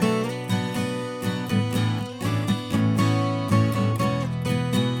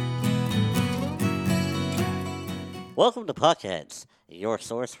Welcome to Puckheads, your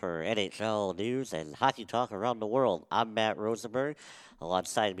source for NHL news and hockey talk around the world. I'm Matt Rosenberg.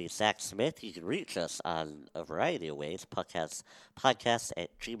 Alongside me, Zach Smith. You can reach us on a variety of ways. Podcast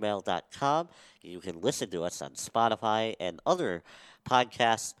at gmail.com. You can listen to us on Spotify and other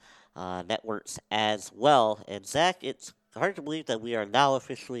podcast networks as well. And Zach, it's hard to believe that we are now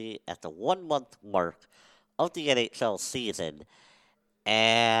officially at the 1 month mark of the NHL season.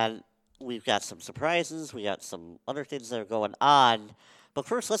 And we've got some surprises. We got some other things that are going on. But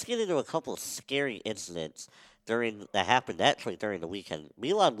first, let's get into a couple of scary incidents that happened actually during the weekend.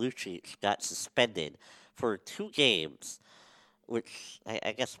 Milan Lucic got suspended for 2 games, which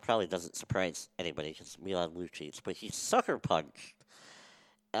I guess probably doesn't surprise anybody because Milan Lucic. But he sucker punched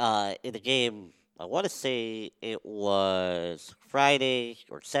in a game. I want to say it was Friday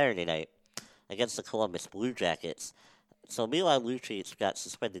or Saturday night against the Columbus Blue Jackets. So Milan Lucic got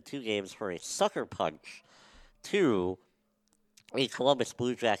suspended 2 games for a sucker punch to a Columbus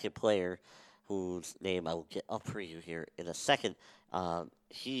Blue Jacket player whose name I will get up for you here in a second.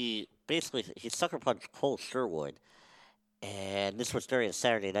 He sucker punched Cole Sherwood, and this was during a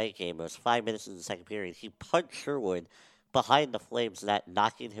Saturday night game. It was 5 minutes in the second period. He punched Sherwood behind the Flames net,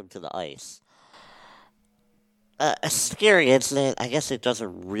 knocking him to the ice. A scary incident. I guess it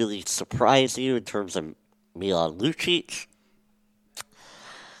doesn't really surprise you in terms of Milan Lucic,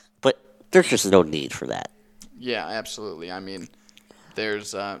 but there's just no need for that. Yeah, absolutely. I mean, there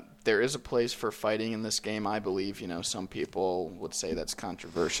is a place for fighting in this game. I believe. Some people would say that's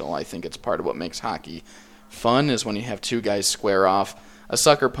controversial. I think it's part of what makes hockey fun is when you have two guys square off. A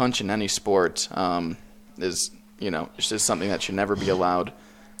sucker punch in any sport is it's just something that should never be allowed.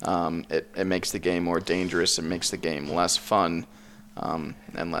 It makes the game more dangerous. It makes the game less fun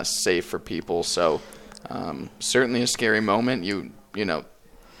and less safe for people. So. Certainly a scary moment.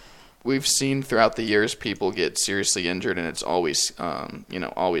 We've seen throughout the years people get seriously injured, and it's always,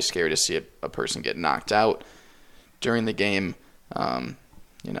 always scary to see a person get knocked out during the game.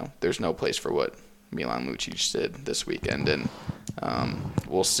 There's no place for what Milan Lucic did this weekend, and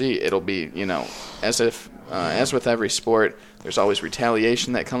we'll see. It'll be, as with every sport, there's always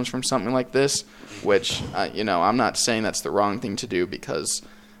retaliation that comes from something like this, which, I'm not saying that's the wrong thing to do because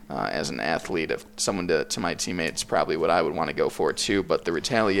as an athlete, if someone did it to my teammates, probably what I would want to go for too. But the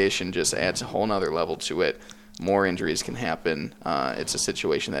retaliation just adds a whole nother level to it. More injuries can happen. It's a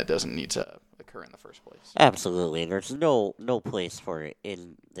situation that doesn't need to occur in the first place. Absolutely. There's no place for it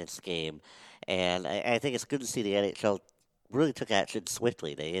in this game. And I think it's good to see the NHL really took action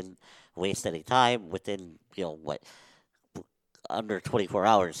swiftly. They didn't waste any time. Within, under 24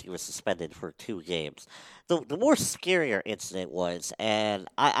 hours, he was suspended for 2 games. The more scarier incident was, and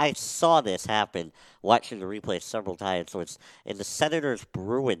I saw this happen watching the replay several times, so it's in the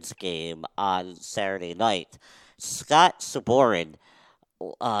Senators-Bruins game on Saturday night. Scott Sabourin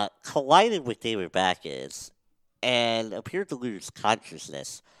collided with David Backes and appeared to lose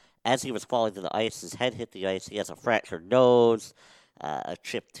consciousness as he was falling to the ice. His head hit the ice. He has a fractured nose, a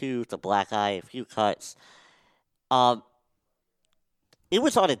chipped tooth, a black eye, a few cuts. It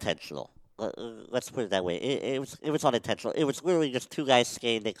was unintentional. Let's put it that way. It was unintentional. It was literally just 2 guys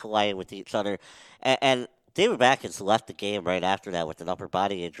skating. They collided with each other. And David Backes left the game right after that with an upper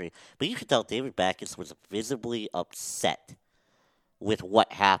body injury. But you could tell David Backes was visibly upset with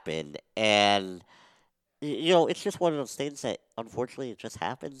what happened. And, it's just one of those things that, unfortunately, it just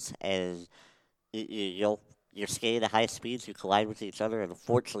happens. And, you're skating at high speeds, you collide with each other, and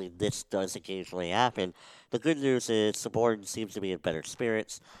unfortunately, this does occasionally happen. The good news is Sabourin seems to be in better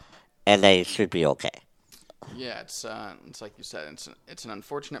spirits, and they should be okay. Yeah, it's like you said, it's an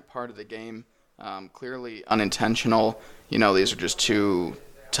unfortunate part of the game. Clearly unintentional. These are just 2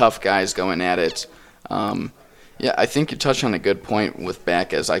 tough guys going at it. Yeah, I think you touched on a good point with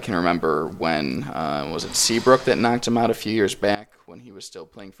Back, as I can remember when was it Seabrook that knocked him out a few years back when he was still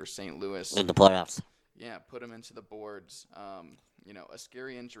playing for St. Louis in the playoffs. Yeah, put him into the boards. A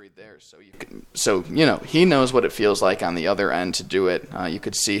scary injury there. So he knows what it feels like on the other end to do it. You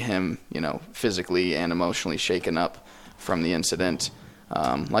could see him, physically and emotionally shaken up from the incident.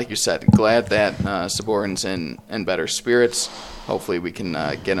 Like you said, glad that Sabourin's in better spirits. Hopefully we can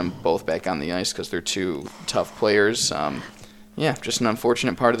get them both back on the ice because they're 2 tough players. Just an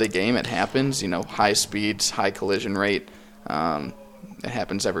unfortunate part of the game. It happens. High speeds, high collision rate. It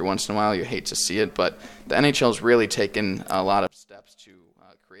happens every once in a while. You hate to see it, but the NHL's really taken a lot of steps to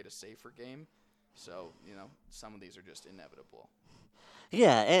create a safer game. So, some of these are just inevitable.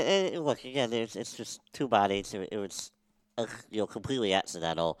 Yeah, and look, again, it's just 2 bodies. It was, completely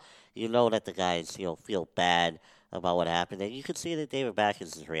accidental. That the guys, feel bad about what happened, and you could see that David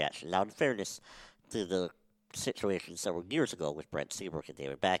Backes' reaction. Now, in fairness to the situation several years ago with Brent Seabrook and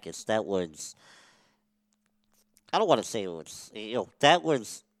David Backus. That was, I don't want to say it was, that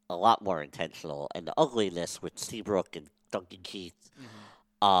was a lot more intentional. And the ugliness with Seabrook and Duncan Keith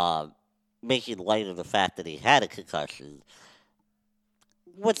uh, making light of the fact that he had a concussion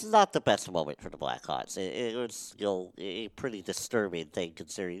was not the best moment for the Blackhawks. It was, a pretty disturbing thing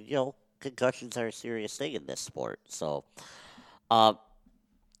considering, concussions are a serious thing in this sport. So, uh,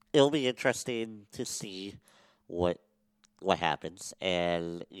 it'll be interesting to see what happens,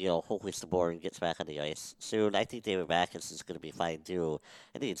 and hopefully Sabourin gets back on the ice soon. I think David Backus is going to be fine too.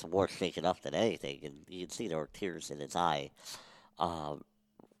 I think it's more shaken up than anything, and you can see there were tears in his eye. Um,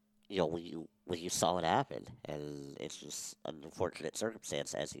 when you saw it happen, and it's just an unfortunate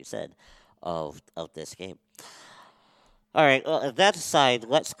circumstance, as you said, of this game. All right, well, that aside,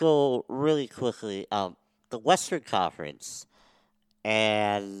 let's go really quickly. The Western Conference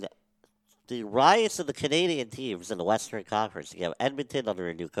and the rise of the Canadian teams in the Western Conference. You have Edmonton under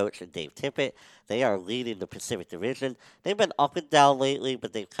a new coach and Dave Tippett. They are leading the Pacific Division. They've been up and down lately,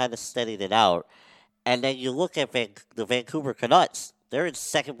 but they've kind of steadied it out. And then you look at the Vancouver Canucks. They're in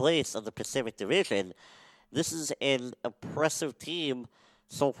second place of the Pacific Division. This is an impressive team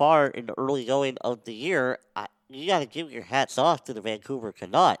so far in the early going of the year. You got to give your hats off to the Vancouver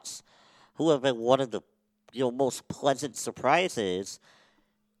Canucks, who have been one of the most pleasant surprises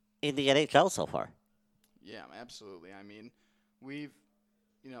in the NHL so far. Yeah, absolutely. I mean,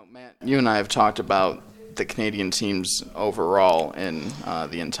 Matt, you and I have talked about the Canadian teams overall in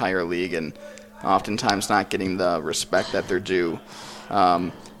the entire league, and oftentimes not getting the respect that they're due.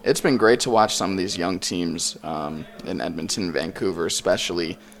 It's been great to watch some of these young teams in Edmonton and Vancouver,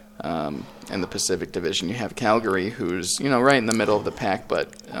 especially in the Pacific Division. You have Calgary, who's right in the middle of the pack,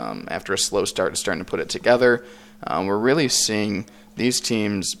 but after a slow start, is starting to put it together. We're really seeing these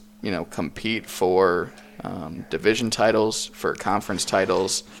teams, compete for division titles, for conference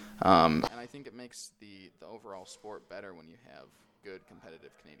titles, and I think it makes the overall sport better when you have good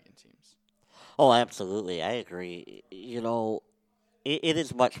competitive Canadian teams. Oh, absolutely. I agree. It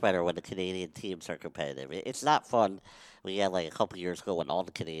is much better when the Canadian teams are competitive. It's not fun when you had like a couple years ago when all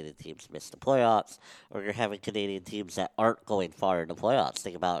the Canadian teams missed the playoffs, or you're having Canadian teams that aren't going far in the playoffs.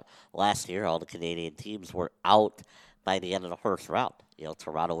 Think about last year, all the Canadian teams were out by the end of the first round.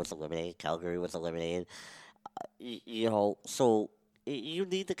 Toronto was eliminated, Calgary was eliminated. So you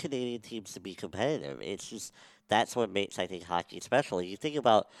need the Canadian teams to be competitive. It's just that's what makes, I think, hockey special. You think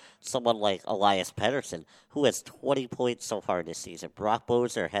about someone like Elias Pettersson, who has 20 points so far this season. Brock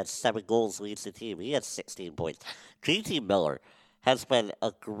Boser has 7 goals, leads the team. He has 16 points. JT Miller has been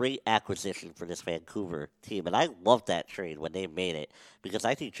a great acquisition for this Vancouver team, and I love that trade when they made it because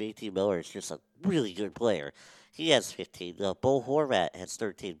I think JT Miller is just a really good player. He has 15. Bo Horvat has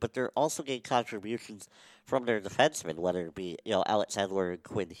 13, but they're also getting contributions from their defensemen, whether it be Alex Edler and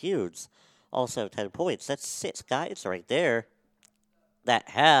Quinn Hughes, also 10 points. That's 6 guys right there that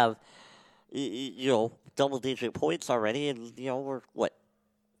have double-digit points already, and we're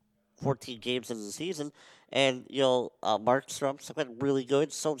 14 games into the season, and Markstrom's been really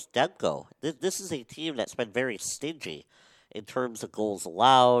good. So's Demko. This is a team that's been very stingy in terms of goals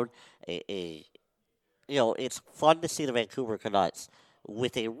allowed. It's fun to see the Vancouver Canucks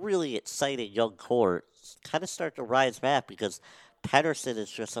with a really exciting young core kind of start to rise back because Pettersson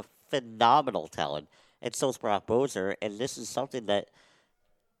is just a phenomenal talent, and so is Brock Boser, and this is something that,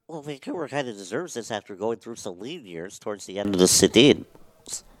 Vancouver kind of deserves this after going through some lean years towards the end of the Sedin.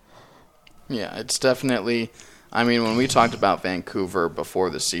 Yeah, it's definitely, when we talked about Vancouver before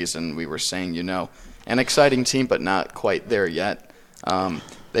the season, we were saying, an exciting team, but not quite there yet.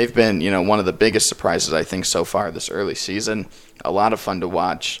 They've been, one of the biggest surprises, I think, so far this early season. A lot of fun to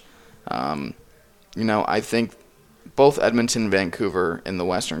watch. I think both Edmonton and Vancouver in the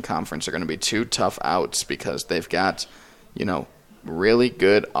Western Conference are going to be 2 tough outs because they've got, really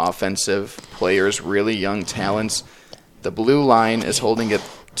good offensive players, really young talents. The blue line is holding it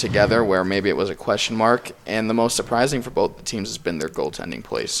together where maybe it was a question mark, and the most surprising for both the teams has been their goaltending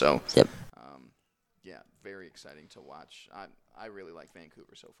play. So, yep. Very exciting to watch. I really like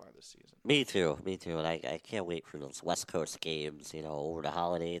Vancouver so far this season. Me too, and I can't wait for those West Coast games, over the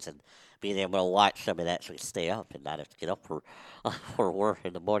holidays and being able to watch them and actually stay up and not have to get up for work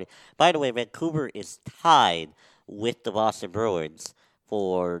in the morning. By the way, Vancouver is tied with the Boston Bruins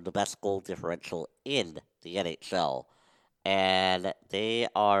for the best goal differential in the NHL. And they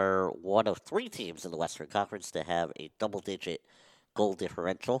are one of 3 teams in the Western Conference to have a double-digit goal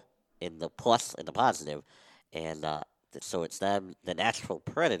differential in the plus and the positive. And so it's them, the Nashville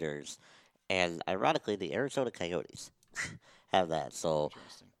Predators, and ironically, the Arizona Coyotes have that. So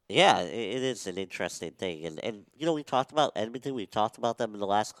Yeah, it is an interesting thing, and we talked about Edmonton. We talked about them in the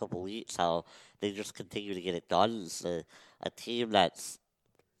last couple weeks. How they just continue to get it done. It's a team that's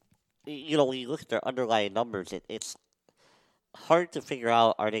when you look at their underlying numbers, it's hard to figure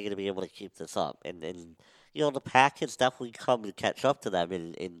out are they going to be able to keep this up. And the Pack has definitely come to catch up to them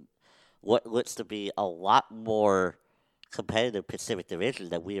in what looks to be a lot more competitive Pacific Division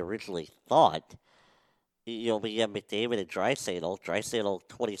than we originally thought. We have McDavid and Draisaitl. Draisaitl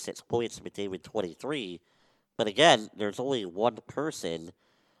 26 points, McDavid 23. But again, there's only one person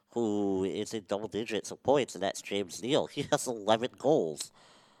who is in double digits of points, and that's James Neal. He has 11 goals.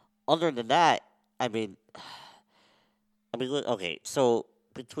 Other than that, I mean, okay, so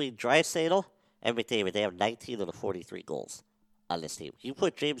between Draisaitl and McDavid, they have 19 of the 43 goals on this team. You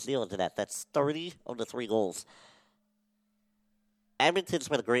put James Neal into that, that's 30 of the 3 goals. Edmonton's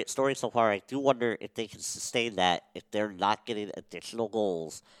been a great story so far. I do wonder if they can sustain that if they're not getting additional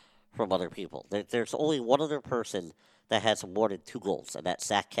goals from other people. There's only one other person that has more than 2 goals, and that's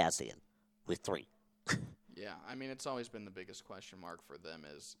Zach Kassian with 3. Yeah, I mean, it's always been the biggest question mark for them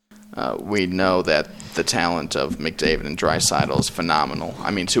is we know that the talent of McDavid and Draisaitl is phenomenal. I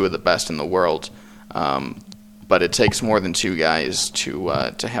mean, 2 of the best in the world. But it takes more than 2 guys to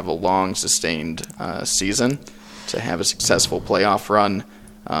have a long, sustained season, to have a successful playoff run.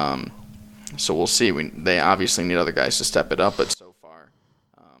 So we'll see. They obviously need other guys to step it up, but so far,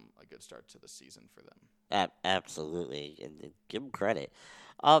 a good start to the season for them. Absolutely, and give them credit.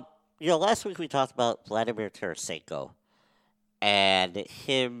 Last week we talked about Vladimir Tarasenko and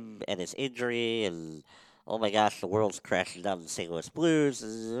him and his injury, and oh my gosh, the world's crashing down the St. Louis Blues.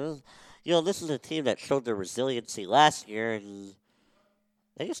 This is a team that showed their resiliency last year, and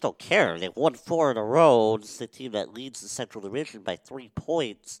they just don't care. They've won 4 in a row. It's the team that leads the Central Division by 3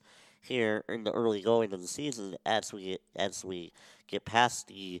 points here in the early going of the season as we get past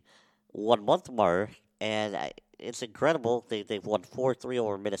the 1 month mark, and it's incredible. They've won 4-3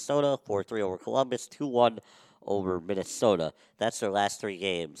 over Minnesota, 4-3 over Columbus, 2-1 over Minnesota. That's their last 3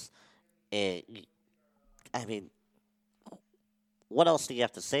 games. And I mean, what else do you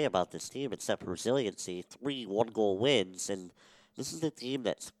have to say about this team except resiliency? 3 1-goal wins, and this is a team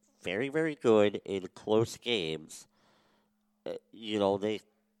that's very, very good in close games. They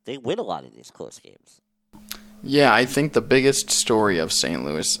win a lot in these close games. Yeah, I think the biggest story of St.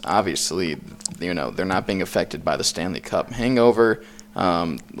 Louis, obviously, they're not being affected by the Stanley Cup hangover,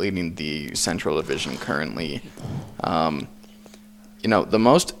 leading the Central Division currently. The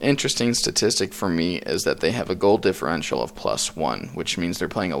most interesting statistic for me is that they have a goal differential of +1, which means they're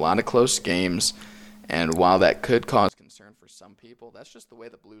playing a lot of close games. And while that could cause concern for some people, that's just the way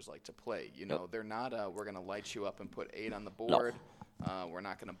the Blues like to play. They're not, we're going to light you up and put 8 on the board. We're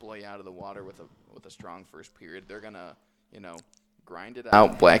not going to blow you out of the water with a strong first period. They're going to, grind it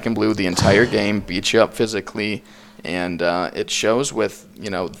out, black and blue the entire game, beat you up physically, and it shows with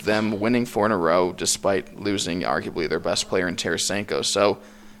them winning 4 in a row despite losing arguably their best player in Tarasenko. So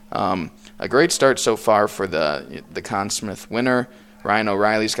a great start so far for the Conn Smythe winner. Ryan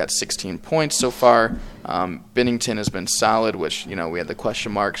O'Reilly's got 16 points so far. Binnington has been solid, which we had the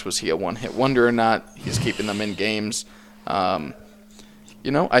question marks: was he a one-hit wonder or not? He's keeping them in games. I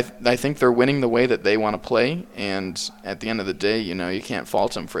think they're winning the way that they want to play, and at the end of the day, you can't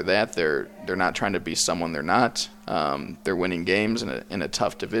fault them for that. They're not trying to be someone they're not. They're winning games in a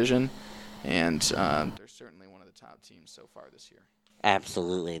tough division, and they're certainly one of the top teams so far this year.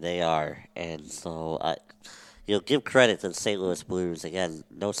 Absolutely, they are, and so give credit to the St. Louis Blues. Again,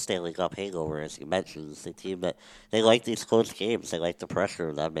 no Stanley Cup hangover, as you mentioned. It's a team that they like these close games. They like the pressure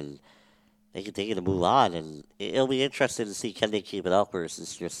of them, and they continue to move on, and it'll be interesting to see can they keep it up, or is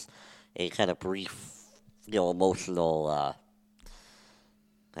this just a kind of brief, emotional,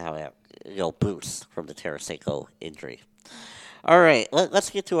 boost from the Tarasenko injury. All right, let's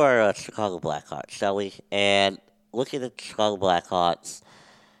get to our Chicago Blackhawks, shall we? And looking at the Chicago Blackhawks,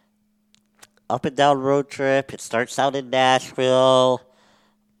 up and down road trip. It starts out in Nashville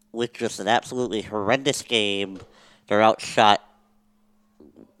with just an absolutely horrendous game. They're outshot.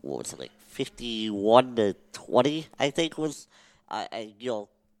 What was it, like 51-20? I think was,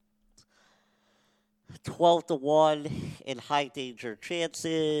 12-1 in high danger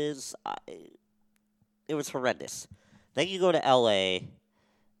chances. It was horrendous. Then you go to LA,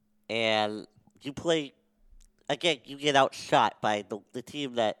 and you play again. You get outshot by the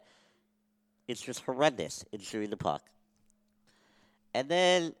team that is just horrendous in shooting the puck. And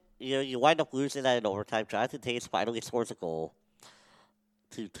then you wind up losing that in overtime. Jonathan Toews finally scores a goal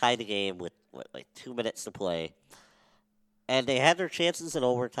to tie the game with 2 minutes to play. And they had their chances in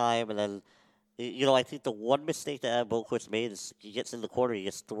overtime, and then I think the one mistake that Adam Boquist made is he gets in the corner, he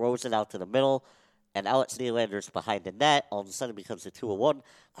just throws it out to the middle, and Alex Nylander's behind the net. All of a sudden, it becomes a 2-1.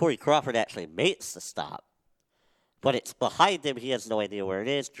 Corey Crawford actually makes the stop, but it's behind him. He has no idea where it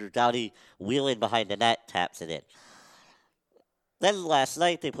is. Drew Doughty wheeling behind the net, taps it in. Then last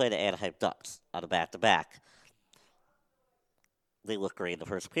night, they played the Anaheim Ducks on a back-to-back. They look great in the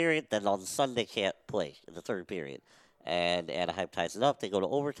first period. Then on Sunday, can't play in the third period. And Anaheim ties it up. They go to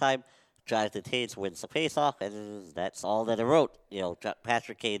overtime. Jonathan Toews wins the faceoff, and that's all that it wrote.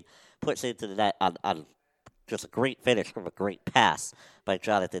 Patrick Kane puts it into the net on just a great finish from a great pass by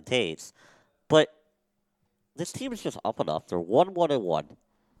Jonathan Toews. But this team is just up enough. They're 1-1-1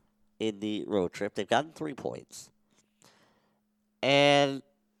 in the road trip. They've gotten 3 points. And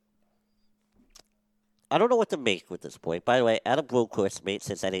I don't know what to make with this point. By the way, Adam Boquist made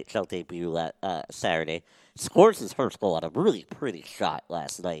his NHL debut Saturday. Scores his first goal on a really pretty shot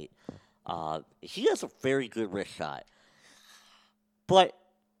last night. He has a very good wrist shot. But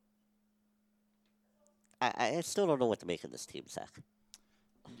I still don't know what to make of this team, Zach.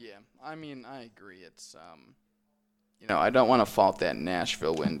 Yeah, I mean, I agree. It's, I don't want to fault that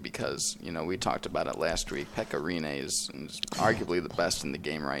Nashville win because, we talked about it last week. Pekka Rinne is arguably the best in the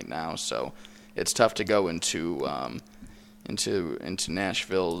game right now, so it's tough to go into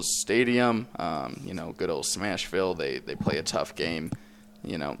Nashville's stadium. Good old Smashville. They play a tough game.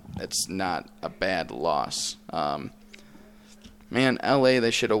 It's not a bad loss. Man, LA,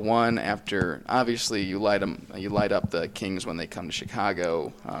 they should have won after. Obviously, you light up the Kings when they come to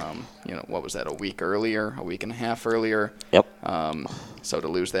Chicago. What was that? A week and a half earlier. Yep. So to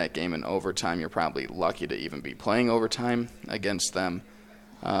lose that game in overtime, you're probably lucky to even be playing overtime against them.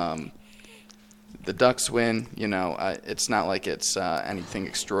 The Ducks win. It's not like it's anything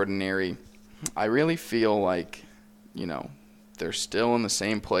extraordinary. I really feel like, they're still in the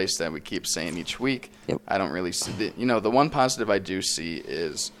same place that we keep saying each week. Yep. I don't really see the one positive I do see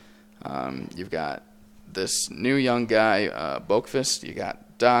is you've got this new young guy, Boqvist. You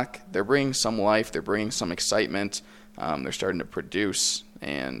got Doc. They're bringing some life. They're bringing some excitement. They're starting to produce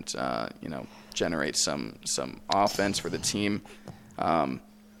and generate some offense for the team.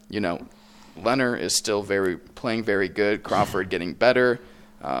 Leonard is still playing very good. Crawford getting better.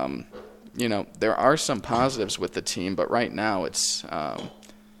 There are some positives with the team, but right now it's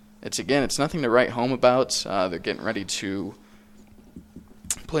nothing to write home about. They're getting ready to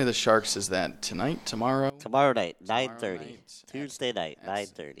play the Sharks. Is that tonight, tomorrow? Tomorrow night, 9:30. Tuesday night,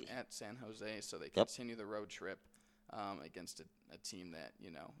 9:30. At San Jose, so they continue the road trip against a team that,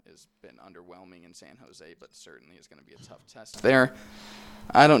 has been underwhelming in San Jose, but certainly is going to be a tough test there.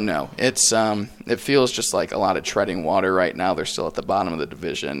 I don't know. It's it feels just like a lot of treading water right now. They're still at the bottom of the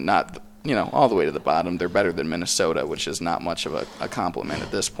division, not all the way to the bottom. They're better than Minnesota, which is not much of a compliment at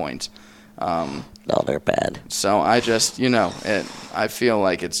this point. No, they're bad. So I just, I feel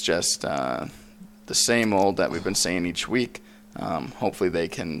like it's just the same old that we've been saying each week. Hopefully they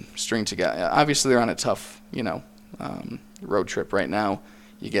can string together. Obviously they're on a tough, road trip right now.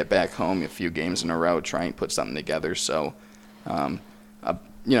 You get back home, a few games in a row, try and put something together. So,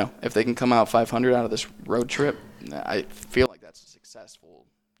 if they can come out 500 out of this road trip, I feel like that's a successful,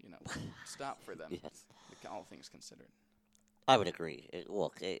 stop for them, Yes. all things considered. I would agree.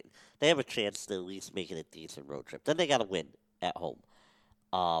 They have a chance to at least make it a decent road trip. Then they got to win at home.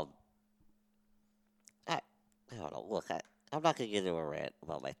 I don't know. Look, I'm not going to get into a rant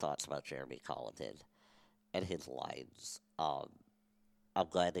about my thoughts about Jeremy Colliton and his lines. I'm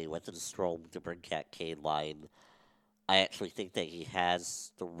glad they went to the Strome to bring Cat Kane line. I actually think that he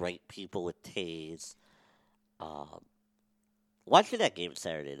has the right people with Toews. Watching that game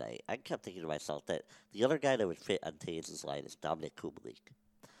Saturday night, I kept thinking to myself that the other guy that would fit on Toews' line is Dominic Kubalik.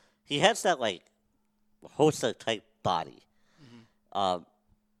 He has that, Hossa-type body. Mm-hmm.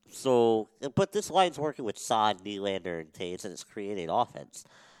 But this line's working with Son, Nylander, and Toews, and it's creating offense.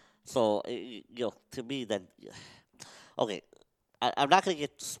 So, to me, then... Okay, I'm not going to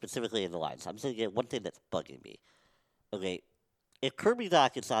get specifically in the lines. I'm just going to get one thing that's bugging me. Okay, if Kirby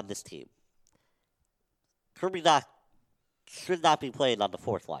Dach is on this team, Kirby Dach should not be playing on the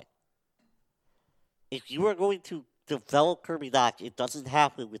fourth line. If you are going to develop Kirby Dach, it doesn't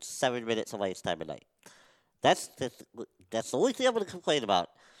happen with 7 minutes of ice time a night. That's the only thing I'm going to complain about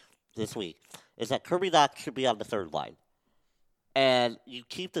this week, is that Kirby Dach should be on the third line. And you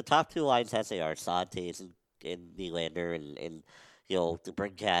keep the top two lines as they are, Toews and Nylander and the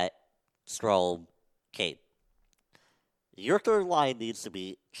Brinkat, Strome, Kane. Your third line needs to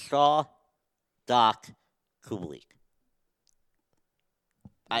be Shaw, Doc, Kubalik.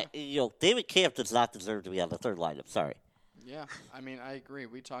 David Kampf does not deserve to be on the third line. I'm sorry. Yeah, I mean, I agree.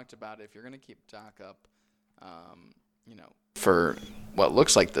 We talked about it. If you're going to keep Doc up, for what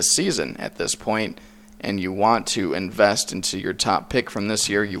looks like the season at this point, and you want to invest into your top pick from this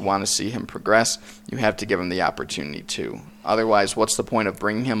year, you want to see him progress, you have to give him the opportunity to. Otherwise, what's the point of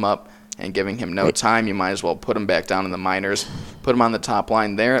bringing him up and giving him no time? You might as well put him back down in the minors, put him on the top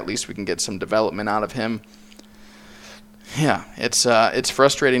line there. At least we can get some development out of him. Yeah, it's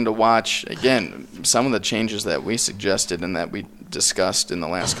frustrating to watch. Again, some of the changes that we suggested and that we discussed in the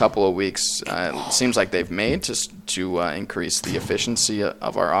last couple of weeks, it seems like they've made to increase the efficiency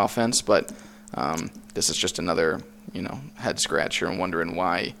of our offense. But this is just another head scratcher and wondering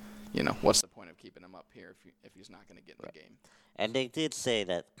why. What's the point of keeping him up here if he's not going to get in the game? And they did say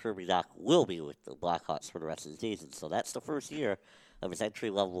that Kirby Doc will be with the Blackhawks for the rest of the season, so that's the first year of his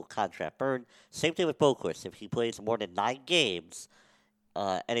entry-level contract burn. Same thing with Boquist. If he plays more than 9 games,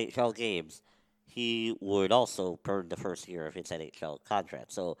 NHL games, he would also burn the first year of his NHL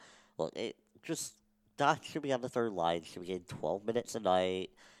contract. So, Doc should be on the third line, should be getting 12 minutes a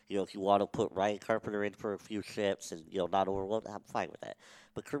night. If you want to put Ryan Carpenter in for a few shifts and, not overload, I'm fine with that.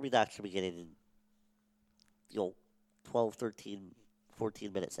 But Kirby Doc should be getting, 12, 13,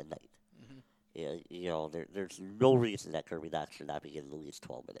 14 minutes a night. There's no reason that Kirby Doc should not be getting at least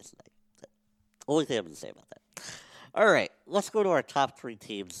 12 minutes a night. Only thing I'm going to say about that. All right, let's go to our top 3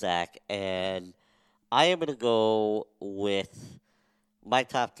 teams, Zach. And I am going to go with my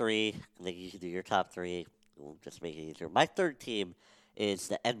top 3. I think you can do your top 3. We'll just make it easier. My third team is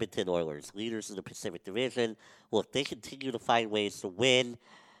the Edmonton Oilers, leaders in the Pacific Division. Look, they continue to find ways to win.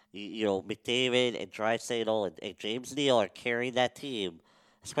 McDavid and Draisaitl and James Neal are carrying that team.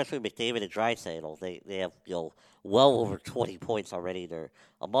 Especially McDavid and Draisaitl, they have well over 20 points already. They're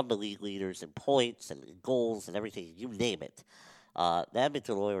among the league leaders in points and in goals and everything. You name it. The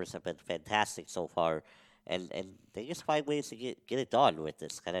Edmonton Oilers have been fantastic so far, and they just find ways to get it done with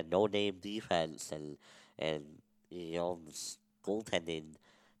this kind of no-name defense and this goaltending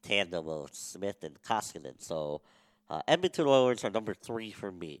tandem of Smith and Koskinen. So Edmonton Oilers are number 3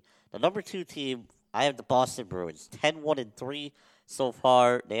 for me. The number 2 team, I have the Boston Bruins, 10-1-3. So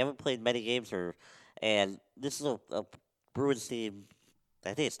far, they haven't played many games, and this is a Bruins team.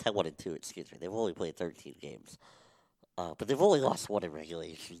 I think it's 10-1-2. Excuse me. They've only played 13 games, but they've only lost 1 in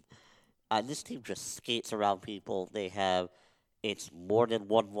regulation. This team just skates around people. It's more than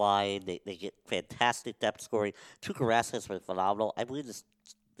one line. They get fantastic depth scoring. Tuukka Rask has been phenomenal. I believe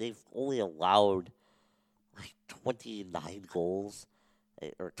they've only allowed 29 goals.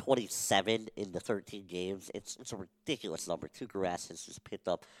 Or 27 in the 13 games. It's a ridiculous number. Tuukka Rask has just picked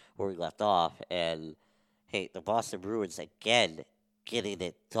up where we left off. And, hey, the Boston Bruins, again, getting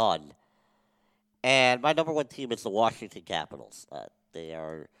it done. And my number 1 team is the Washington Capitals. They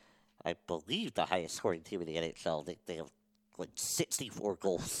are, I believe, the highest scoring team in the NHL. They have 64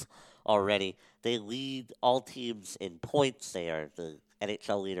 goals already. They lead all teams in points. They are the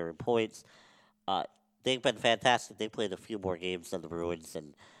NHL leader in points. They've been fantastic. They played a few more games than the Bruins,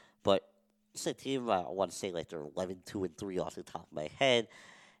 but it's a team I want to say they're 11-2-3 off the top of my head.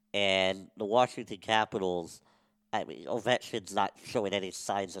 And the Washington Capitals, I mean, Ovechkin's not showing any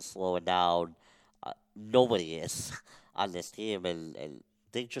signs of slowing down. Nobody is on this team, and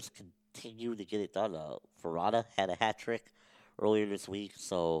they just continue to get it done. Verona had a hat trick earlier this week,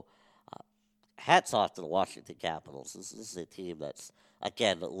 so hats off to the Washington Capitals. This is a team that's,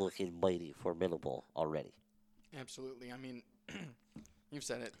 again, looking mighty formidable already. Absolutely. I mean, you've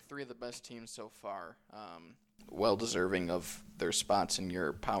said it. 3 of the best teams so far. Well deserving of their spots in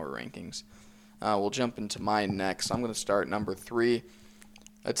your power rankings. We'll jump into mine next. I'm going to start number 3.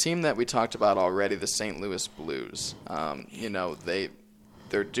 A team that we talked about already, the St. Louis Blues.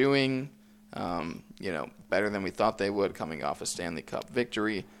 They're doing, better than we thought they would coming off a Stanley Cup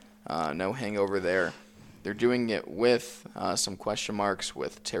victory. No hangover there. They're doing it with some question marks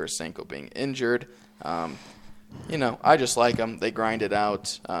with Tarasenko being injured. I just like them. They grind it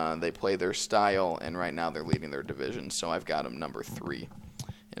out. They play their style, and right now they're leading their division. So I've got them number 3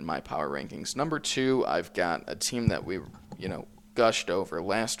 in my power rankings. Number 2, I've got a team that we, gushed over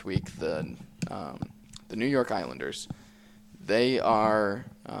last week, the New York Islanders. They are,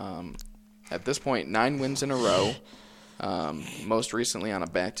 at this point, 9 wins in a row. Most recently on a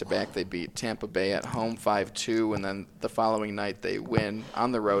back-to-back, they beat Tampa Bay at home 5-2, and then the following night they win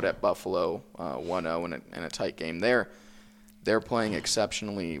on the road at Buffalo 1-0 in a tight game there. They're playing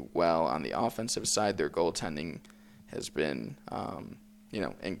exceptionally well on the offensive side. Their goaltending has been,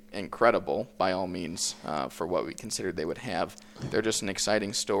 incredible by all means for what we considered they would have. They're just an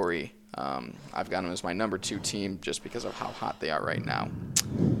exciting story. I've got them as my number 2 team just because of how hot they are right now.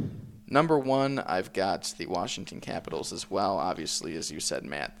 Number one, I've got the Washington Capitals as well. Obviously, as you said,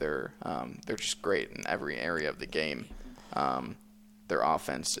 Matt, they're just great in every area of the game. Their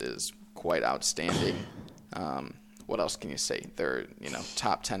offense is quite outstanding. What else can you say? They're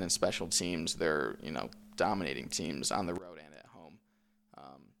top 10 in special teams. They're dominating teams on the road and at home.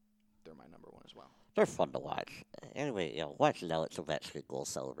 They're my number one as well. They're fun to watch. Anyway, watching Alex Ovechkin goal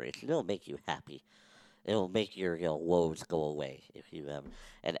celebration, it'll make you happy. It'll make your woes go away if you have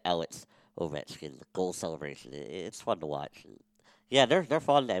an Alex Ovechkin goal celebration. It's fun to watch. Yeah, they're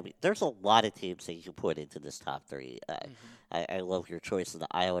fun. I mean, there's a lot of teams that you can put into this top three. I love your choice of the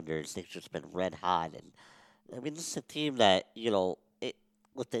Islanders. They've just been red hot, and I mean, this is a team that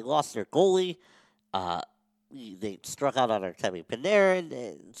they lost their goalie. They struck out on Artemi Panarin.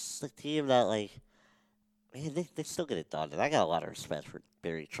 It's a team that man, they still get it done, and I got a lot of respect for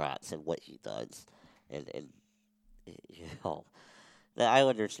Barry Trotz and what he does. And the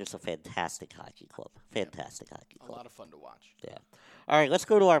Islanders are just a fantastic hockey club. Fantastic hockey club. A lot of fun to watch. Yeah. All right, let's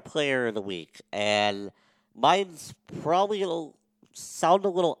go to our player of the week. And mine's probably going to sound a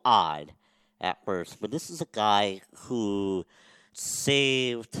little odd at first, but this is a guy who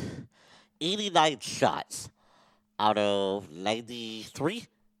saved 89 shots out of 93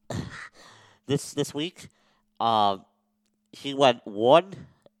 this week. He went 1-1,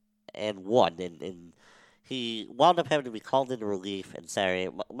 and he wound up having to be called into relief on Saturday.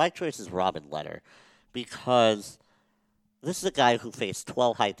 My choice is Robin Lehner because this is a guy who faced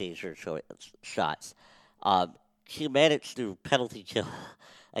 12 high-danger shots. He managed to penalty kill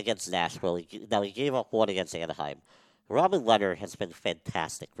against Nashville. He gave up one against Anaheim. Robin Lehner has been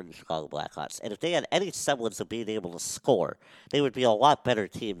fantastic for the Chicago Blackhawks, and if they had any semblance of being able to score, they would be a lot better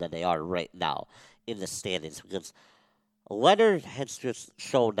team than they are right now in the standings because Lehner has just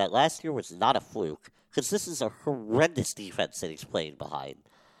shown that last year was not a fluke because this is a horrendous defense that he's playing behind.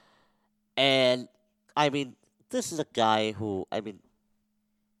 And, I mean, this is a guy who,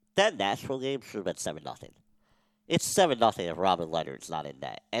 that Nashville game should have been 7-0. It's 7-0 if Robin Lehner's not in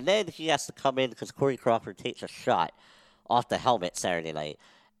that. And then he has to come in because Corey Crawford takes a shot off the helmet Saturday night.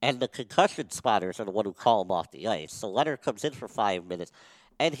 And the concussion spotters are the one who call him off the ice. So Lehner comes in for 5 minutes,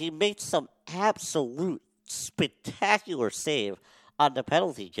 and he makes some absolute spectacular save on the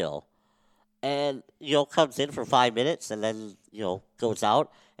penalty kill. And, comes in for 5 minutes and then, goes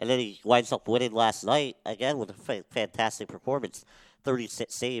out. And then he winds up winning last night, again, with a fantastic performance.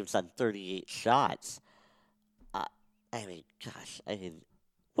 36 saves on 38 shots.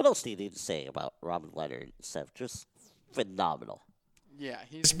 What else do you need to say about Robin Lehner except just phenomenal? Yeah,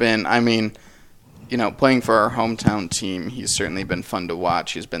 he's been, playing for our hometown team, he's certainly been fun to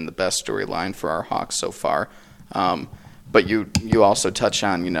watch. He's been the best storyline for our Hawks so far. But you also touch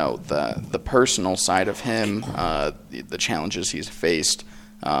on, the personal side of him, the challenges he's faced,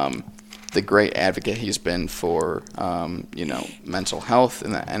 the great advocate he's been for, mental health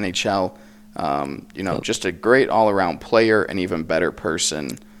in the NHL. Just a great all-around player, an even better person.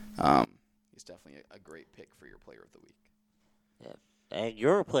 He's definitely a great pick for your player of the week. Yeah. And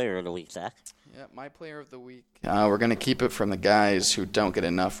your player of the week, Zach. Yeah, my player of the week. We're going to keep it from the guys who don't get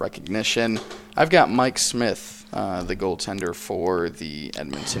enough recognition. I've got Mike Smith, the goaltender for the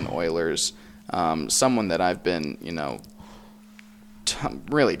Edmonton Oilers. Someone that I've been,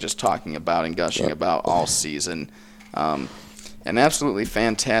 really just talking about and gushing about all season. An absolutely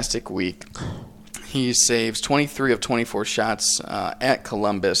fantastic week. He saves 23 of 24 shots at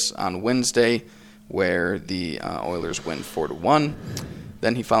Columbus on Wednesday, where the Oilers win 4-1.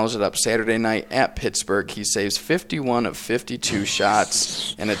 Then he follows it up Saturday night at Pittsburgh. He saves 51 of 52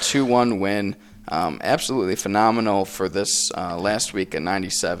 shots and a 2-1 win. Absolutely phenomenal for this last week, a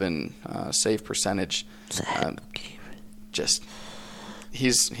 97 save percentage.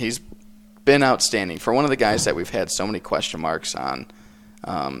 He's been outstanding. For one of the guys that we've had so many question marks on,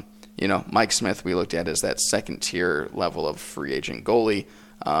 Mike Smith we looked at as that second-tier level of free agent goalie.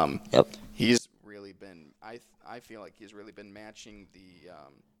 He's really been I feel like he's really been matching the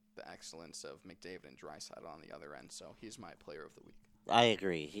excellence of McDavid and Draisaitl on the other end, so he's my player of the week. I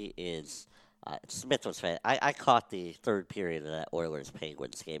agree. He is. Smith was fan. I caught the third period of that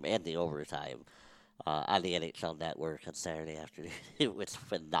Oilers-Penguins game and the overtime on the NHL Network on Saturday afternoon. It was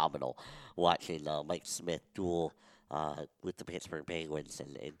phenomenal watching Mike Smith duel with the Pittsburgh Penguins,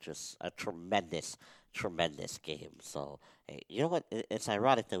 and just a tremendous game. So, hey, you know what? It's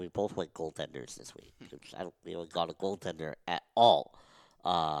ironic that we both went goaltenders this week. I don't think we got a goaltender at all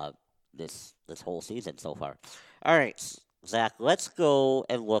this whole season so far. All right, Zach, let's go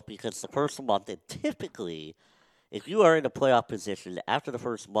and look, because the first month, and typically, if you are in a playoff position after the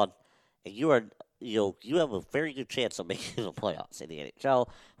first month, and you are you have a very good chance of making the playoffs in the NHL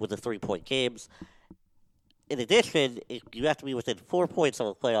with the 3-point games. In addition, you have to be within 4 points of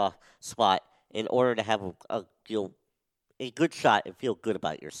a playoff spot in order to have a good shot and feel good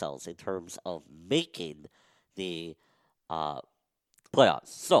about yourselves in terms of making the uh, playoffs.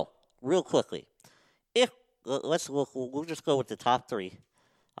 So, real quickly, if let's look, we'll just go with the top three,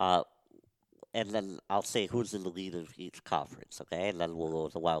 uh, and then I'll say who's in the lead of each conference, okay? And then we'll go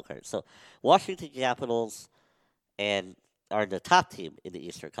with the wild card. So, Washington Capitals and are the top team in the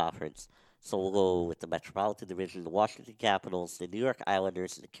Eastern Conference. So we'll go with the Metropolitan Division, the Washington Capitals, the New York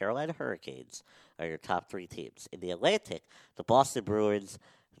Islanders, and the Carolina Hurricanes are your top three teams. In the Atlantic, the Boston Bruins,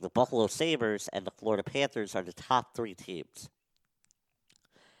 the Buffalo Sabres, and the Florida Panthers are the top three teams.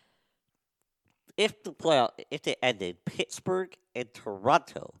 If they ended, Pittsburgh and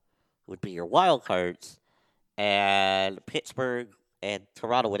Toronto would be your wild cards, and Pittsburgh and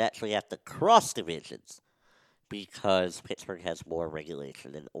Toronto would actually have to cross divisions because Pittsburgh has more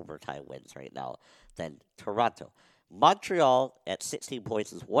regulation and overtime wins right now than Toronto. Montreal at 16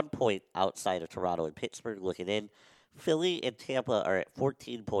 points is 1 point outside of Toronto and Pittsburgh looking in. Philly and Tampa are at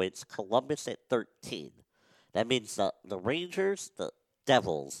 14 points, Columbus at 13. That means the Rangers, the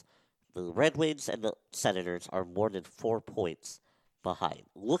Devils, the Red Wings, and the Senators are more than 4 points behind.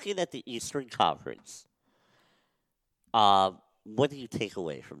 Looking at the Eastern Conference, what do you take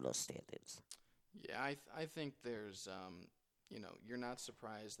away from those standings? Yeah, I think there's, you're not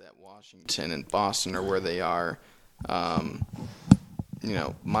surprised that Washington and Boston are where they are.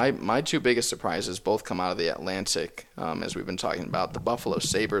 My two biggest surprises both come out of the Atlantic, as we've been talking about. The Buffalo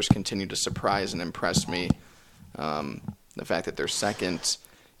Sabres continue to surprise and impress me. The fact that they're second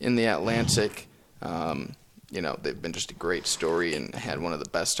in the Atlantic, they've been just a great story and had one of the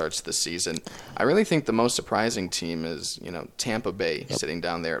best starts to the season. I really think the most surprising team is, Tampa Bay sitting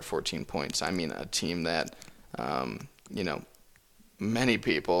down there at 14 points. I mean, a team that, many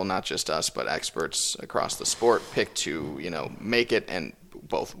people, not just us, but experts across the sport, picked to, make it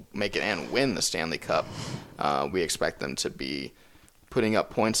and win the Stanley Cup. We expect them to be putting up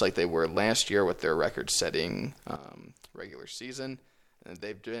points like they were last year with their record-setting regular season. And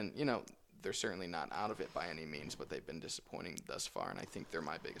they've been, they're certainly not out of it by any means, but they've been disappointing thus far, and I think they're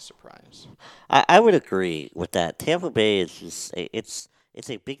my biggest surprise. I would agree with that. Tampa Bay is just it's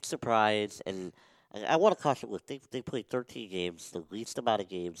a big surprise, and I want to caution. Look, they played 13 games, the least amount of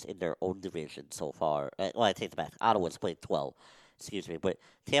games in their own division so far. Well, I take it back. Ottawa's played 12. Excuse me, but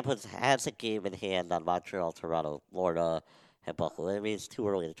Tampa has a game in hand on Montreal, Toronto, Florida, and Buffalo. I mean, it's too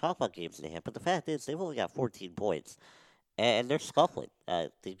early to talk about games in hand, but the fact is they've only got 14 points. And they're scuffling.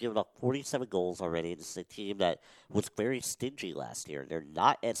 They've given up 47 goals already. This is a team that was very stingy last year. They're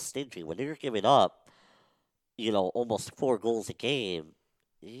not as stingy. When they're giving up, almost 4 goals a game,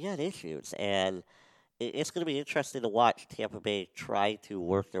 you got issues. And it's going to be interesting to watch Tampa Bay try to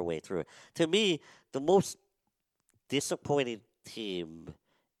work their way through it. To me, the most disappointing team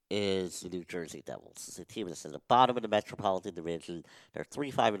is the New Jersey Devils. It's a team that's in the bottom of the Metropolitan Division. They're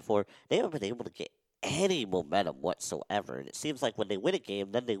 3-5-4. They haven't been able to get any momentum whatsoever. And it seems like when they win a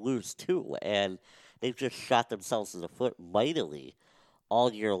game, then they lose two. And they've just shot themselves in the foot mightily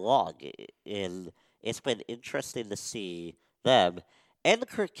all year long. And it's been interesting to see them and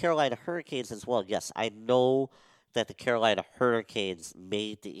the Carolina Hurricanes as well. Yes, I know that the Carolina Hurricanes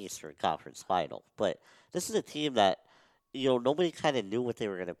made the Eastern Conference Final. But this is a team that, nobody kind of knew what they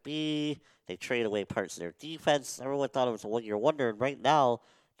were going to be. They traded away parts of their defense. Everyone thought it was a one-year wonder. And right now,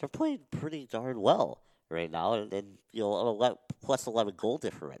 they're playing pretty darn well right now, and plus 11 goal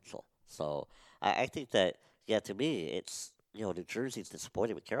differential. So I think that, to me, it's, New Jersey's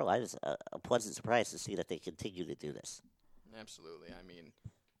disappointing, but Carolina's a pleasant surprise to see that they continue to do this. Absolutely. I mean,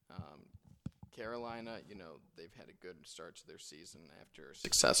 Carolina, they've had a good start to their season after a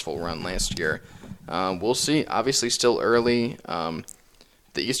successful run last year. We'll see. Obviously, still early.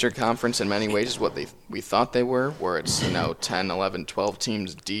 The Eastern Conference, in many ways, is what we thought they were, where it's 10, 11, 12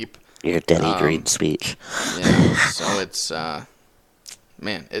 teams deep. Your Denny Green speech. Yeah, so it's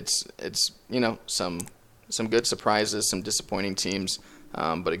it's some good surprises, some disappointing teams,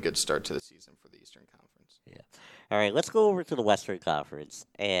 but a good start to the season for the Eastern Conference. Yeah. All right, let's go over to the Western Conference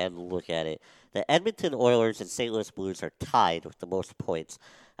and look at it. The Edmonton Oilers and St. Louis Blues are tied with the most points.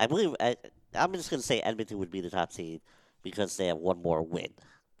 I believe I'm just going to say Edmonton would be the top seed, because they have one more win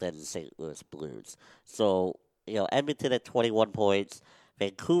than the St. Louis Blues. So, Edmonton at 21 points,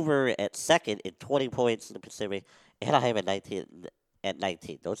 Vancouver at second at 20 points in the Pacific, Anaheim at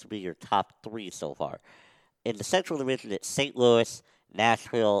 19. Those would be your top three so far. In the Central Division, it's St. Louis,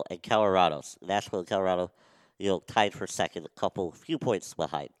 Nashville, and Colorado. Nashville and Colorado, tied for second, few points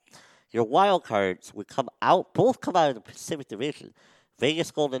behind. Your wild cards would both come out of the Pacific Division.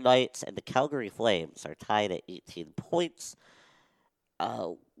 Vegas Golden Knights and the Calgary Flames are tied at 18 points.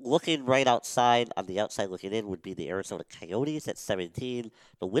 Looking right outside, on the outside looking in, would be the Arizona Coyotes at 17,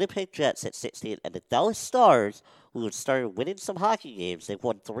 the Winnipeg Jets at 16, and the Dallas Stars, who have started winning some hockey games. They've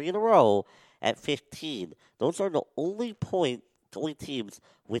won 3 in a row at 15. Those are the only teams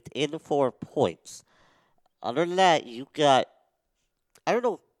within 4 points. Other than that, you got, I don't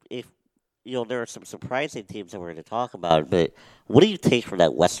know if, there are some surprising teams that we're going to talk about, but what do you take from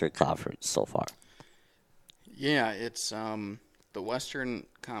that Western Conference so far? Yeah, it's the Western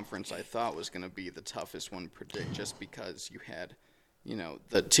Conference I thought was going to be the toughest one to predict just because you had,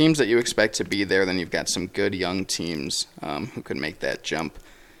 the teams that you expect to be there, then you've got some good young teams who could make that jump.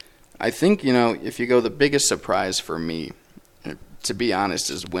 I think, if you go, the biggest surprise for me, to be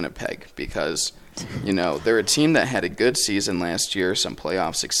honest, is Winnipeg because, they're a team that had a good season last year, some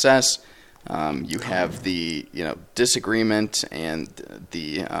playoff success. You have the disagreement and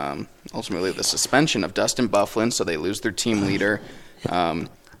the ultimately the suspension of Dustin Byfuglien, so they lose their team leader.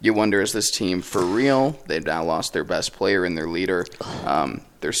 You wonder, is this team for real? They've now lost their best player and their leader.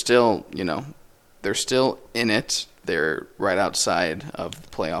 They're still in it. They're right outside of the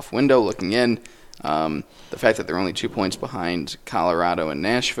playoff window, looking in. The fact that they're only 2 points behind Colorado and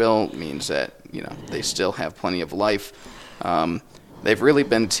Nashville means that they still have plenty of life. They've really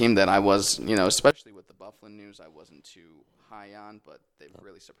been a team that I was, especially with the Byfuglien news, I wasn't too high on, but they've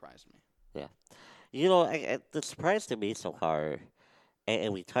really surprised me. Yeah. The surprise to me so far,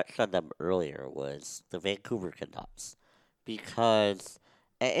 and we touched on them earlier, was the Vancouver Canucks. Because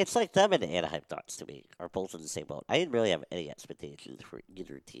it's like them and the Anaheim Ducks to me are both in the same boat. I didn't really have any expectations for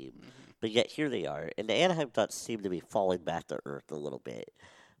either team, but yet here they are. And the Anaheim Ducks seem to be falling back to earth a little bit.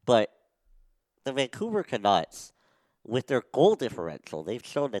 But the Vancouver Canucks, with their goal differential, they've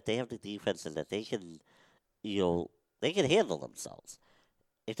shown that they have the defense and that they can, they can handle themselves.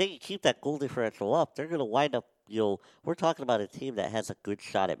 If they can keep that goal differential up, they're going to wind up, we're talking about a team that has a good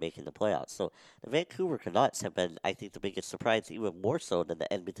shot at making the playoffs. So the Vancouver Canucks have been, I think, the biggest surprise, even more so than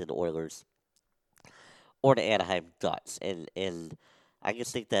the Edmonton Oilers or the Anaheim Ducks. And I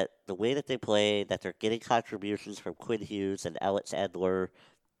just think that the way that they play, that they're getting contributions from Quinn Hughes and Alex Edler,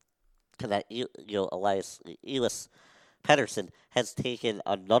 and that, Elias Pettersson has taken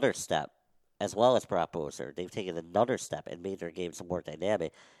another step, as well as Brock Boeser. They've taken another step and made their games more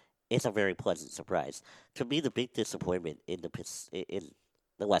dynamic. It's a very pleasant surprise. To me, the big disappointment in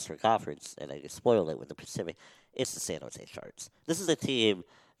the Western Conference, and I just spoiled it with the Pacific, is the San Jose Sharks. This is a team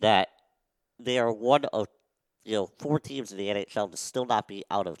that they are one of 4 teams in the NHL to still not be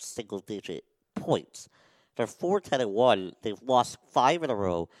out of single-digit points. They're 4-10-1. They've lost 5 in a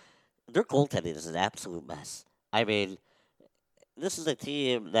row. Their goaltending is an absolute mess. I mean, this is a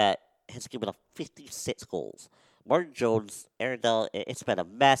team that has given up 56 goals. Martin Jones, Aaron Dell, it's been a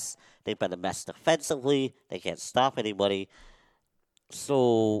mess. They've been a mess defensively. They can't stop anybody.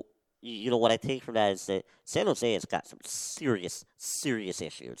 So, what I take from that is that San Jose has got some serious, serious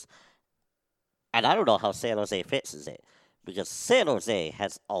issues. And I don't know how San Jose fixes it, because San Jose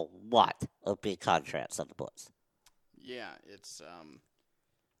has a lot of big contracts on the books. Yeah, it's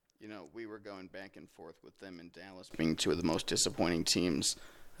we were going back and forth with them in Dallas being 2 of the most disappointing teams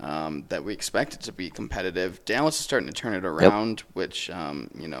that we expected to be competitive. Dallas is starting to turn it around, which,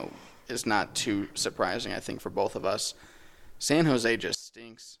 is not too surprising, I think, for both of us. San Jose just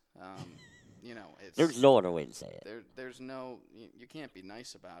stinks. There's no other way to say it. There's no, you can't be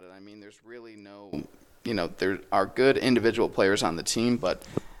nice about it. I mean, there's really no, there are good individual players on the team, but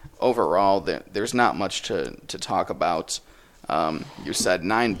overall, there's not much to talk about. You said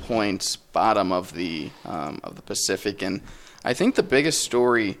 9 points, bottom of the Pacific, and I think the biggest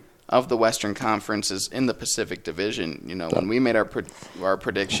story of the Western Conference is in the Pacific Division. When we made our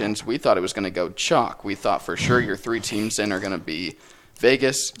predictions, we thought it was going to go chalk. We thought for sure your 3 teams in are going to be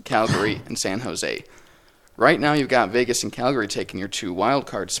Vegas, Calgary, and San Jose. Right now, you've got Vegas and Calgary taking your 2 wild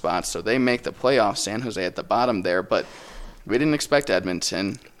card spots, so they make the playoffs. San Jose at the bottom there, but we didn't expect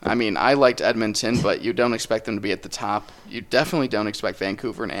Edmonton. I mean, I liked Edmonton, but you don't expect them to be at the top. You definitely don't expect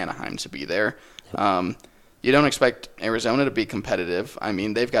Vancouver and Anaheim to be there. You don't expect Arizona to be competitive. I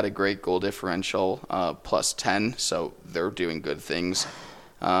mean, they've got a great goal differential, plus 10, so they're doing good things.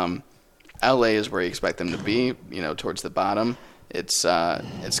 LA is where you expect them to be, towards the bottom. It's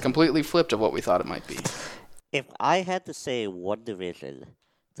completely flipped of what we thought it might be. If I had to say one division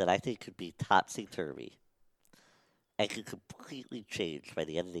that I think could be topsy-turvy and could completely change by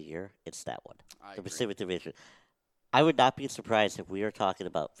the end of the year, it's that one, the Pacific Division. I would not be surprised if we are talking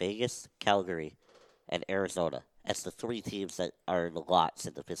about Vegas, Calgary, and Arizona as the three teams that are in the lots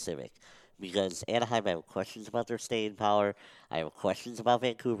in the Pacific. Because Anaheim, I have questions about their staying power. I have questions about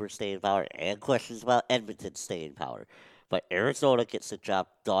Vancouver's staying power and questions about Edmonton's staying power. But Arizona gets the job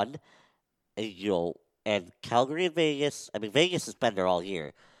done, and, and Calgary and Vegas. I mean, Vegas has been there all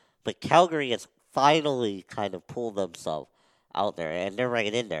year, but Calgary has finally kind of pulled themselves out there, and they're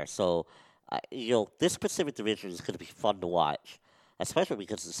right in there. So, this Pacific Division is going to be fun to watch, especially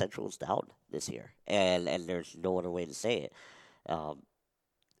because the Central is down this year, and there's no other way to say it. Um,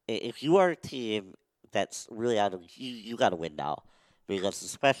 if you are a team that's really out of you got to win now. Because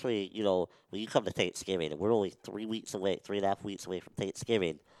especially, when you come to Thanksgiving, and we're only 3 weeks away, 3.5 weeks away from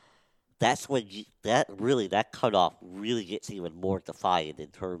Thanksgiving, that's when that cutoff really gets even more defined in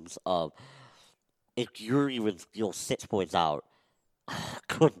terms of if you're even 6 points out.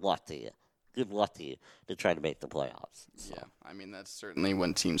 Good luck to you. Good luck to you to try to make the playoffs. So. Yeah, I mean that's certainly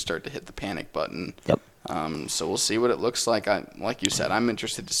when teams start to hit the panic button. Yep. So we'll see what it looks like. Like you said, I'm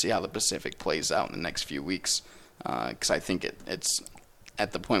interested to see how the Pacific plays out in the next few weeks because I think it's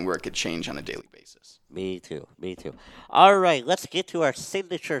at the point where it could change on a daily basis. Me too. All right, let's get to our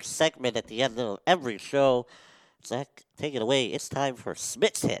signature segment at the end of every show. Zach, take it away. It's time for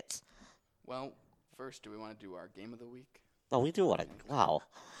Smith's Hits. Well, first, do we want to do our game of the week? Oh, we do want to. Wow.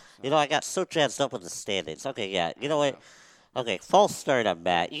 I got so jazzed up with the standings. Okay, yeah. You know what? Okay, false start on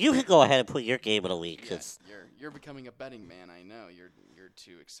Matt. You can go ahead and put your game of the week. Cause you're becoming a betting man. I know. You're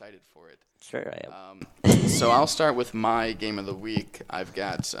too excited for it. Sure, I am. So I'll start with my game of the week. I've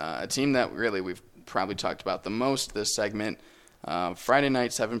got a team that really we've probably talked about the most this segment. Friday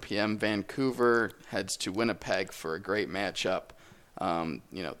night, 7 p.m., Vancouver heads to Winnipeg for a great matchup.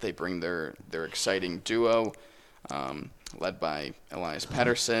 They bring their exciting duo, led by Elias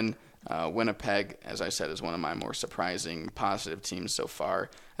Pettersson. Winnipeg, as I said, is one of my more surprising, positive teams so far.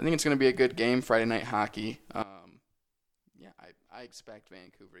 I think it's going to be a good game, Friday night hockey. I expect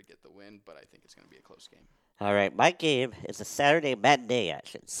Vancouver to get the win, but I think it's going to be a close game. All right, my game is a Saturday matinee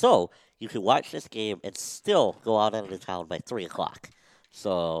action. So you can watch this game and still go out into town by 3 o'clock.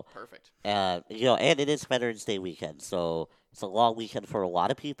 So perfect. And it is Veterans Day weekend, so it's a long weekend for a lot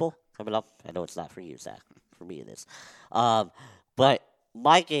of people coming up. I know it's not for you, Zach. For me, it is. But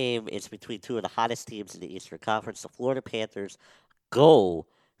my game is between two of the hottest teams in the Eastern Conference. The Florida Panthers go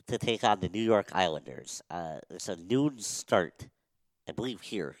to take on the New York Islanders. It's a noon start, I believe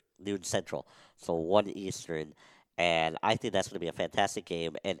here, noon Central, so 1 Eastern. And I think that's going to be a fantastic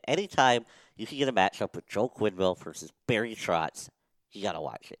game. And anytime you can get a matchup with Joe Quenneville versus Barry Trotz, you got to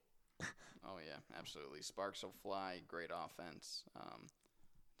watch it. Oh, yeah, absolutely. Sparks will fly, great offense.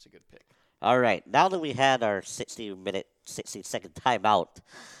 It's a good pick. All right, now that we had our 60-second timeout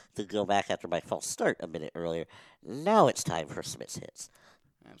to go back after my false start a minute earlier, now it's time for Smith's Hits.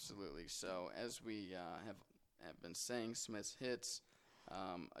 Absolutely. So as we have been saying, Smith's Hits,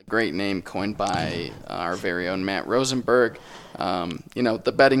 a great name coined by our very own Matt Rosenberg.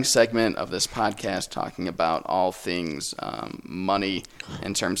 The betting segment of this podcast talking about all things money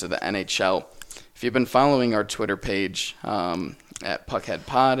in terms of the NHL. If you've been following our Twitter page at Puckhead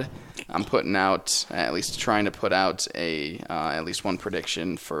Pod, I'm putting out, at least trying to put out at least one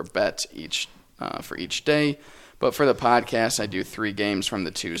prediction for a bet for each day. But for the podcast, I do 3 games from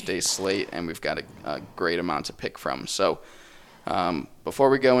the Tuesday slate, and we've got a great amount to pick from. So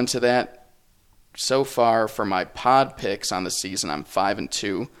before we go into that, so far for my pod picks on the season, I'm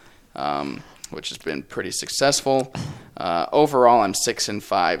 5-2, which has been pretty successful. Overall, I'm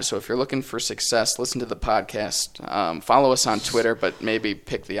 6-5. So if you're looking for success, listen to the podcast. Follow us on Twitter, but maybe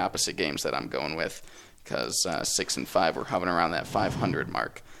pick the opposite games that I'm going with, because 6-5, we're hovering around that 500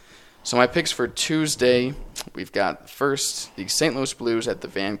 mark. So my picks for Tuesday, we've got first the St. Louis Blues at the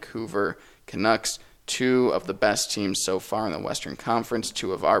Vancouver Canucks, 2 of the best teams so far in the Western Conference,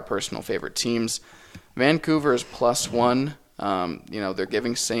 2 of our personal favorite teams. Vancouver is +1. They're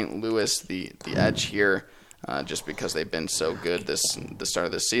giving St. Louis the edge here just because they've been so good the start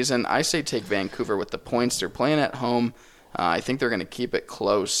of the season. I say take Vancouver with the points. They're playing at home. I think they're going to keep it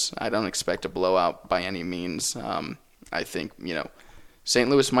close. I don't expect a blowout by any means. I think,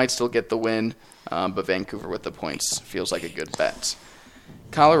 St. Louis might still get the win, but Vancouver with the points feels like a good bet.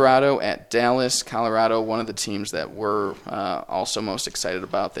 Colorado at Dallas. Colorado, one of the teams that we're also most excited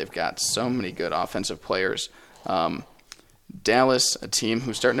about. They've got so many good offensive players. Dallas, a team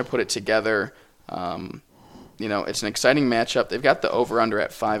who's starting to put it together. It's an exciting matchup. They've got the over-under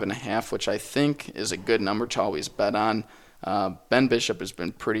at 5.5, which I think is a good number to always bet on. Ben Bishop has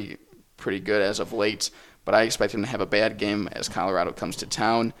been pretty good as of late, but I expect him to have a bad game as Colorado comes to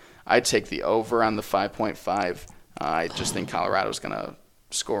town. I'd take the over on the 5.5. I just think Colorado's going to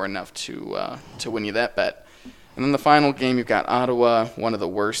score enough to win you that bet. And And then the final game, you've got Ottawa, one of the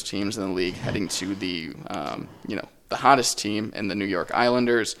worst teams in the league, heading to the the hottest team in the New York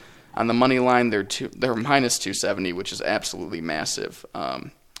Islanders. On the money line, they're minus 270, which is absolutely massive.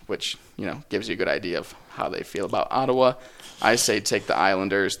 Which gives you a good idea of how they feel about Ottawa. I say take the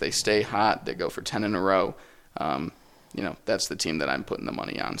Islanders. They stay hot. They go for 10 in a row. That's the team that I'm putting the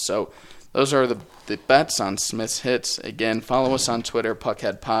money on. So those are the bets on Smith's Hits. Again, follow us on Twitter,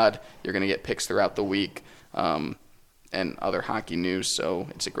 Puckhead Pod. You're going to get picks throughout the week and other hockey news. So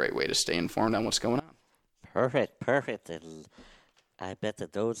it's a great way to stay informed on what's going on. Perfect. And I bet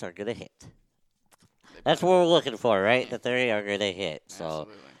that those are going to hit. That's what we're looking for, right? That they are going to hit. So,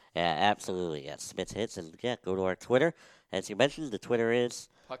 Absolutely. yeah, absolutely. Yeah, Smith's Hits. And, yeah, go to our Twitter. As you mentioned, the Twitter is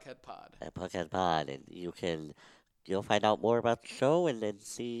Puckhead Pod. Puckhead Pod. And you can find out more about the show and then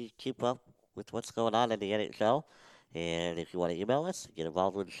keep up with what's going on in the NHL. And if you want to email us, get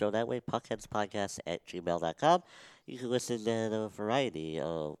involved with the show that way, puckheadspodcast@gmail.com. You can listen to a variety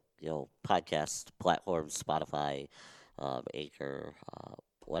of podcast platforms, Spotify, Anchor,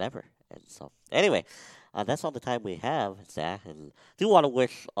 whatever. And so, anyway, that's all the time we have, Zach. And do want to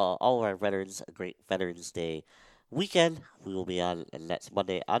wish all of our veterans a great Veterans Day weekend. We will be on next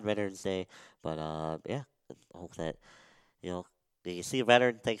Monday on Veterans Day. But, yeah, I hope that, you see a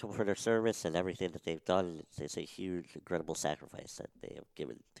veteran, thank them for their service and everything that they've done. It's a huge, incredible sacrifice that they have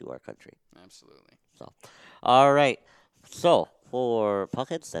given to our country. Absolutely. So, all right. So, for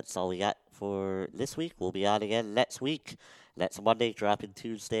Puckheads, that's all we got for this week. We'll be on again next week. Next Monday, dropping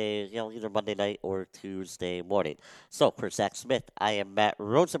Tuesday, either Monday night or Tuesday morning. So, for Zach Smith, I am Matt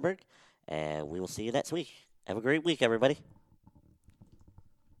Rosenberg, and we will see you next week. Have a great week, everybody.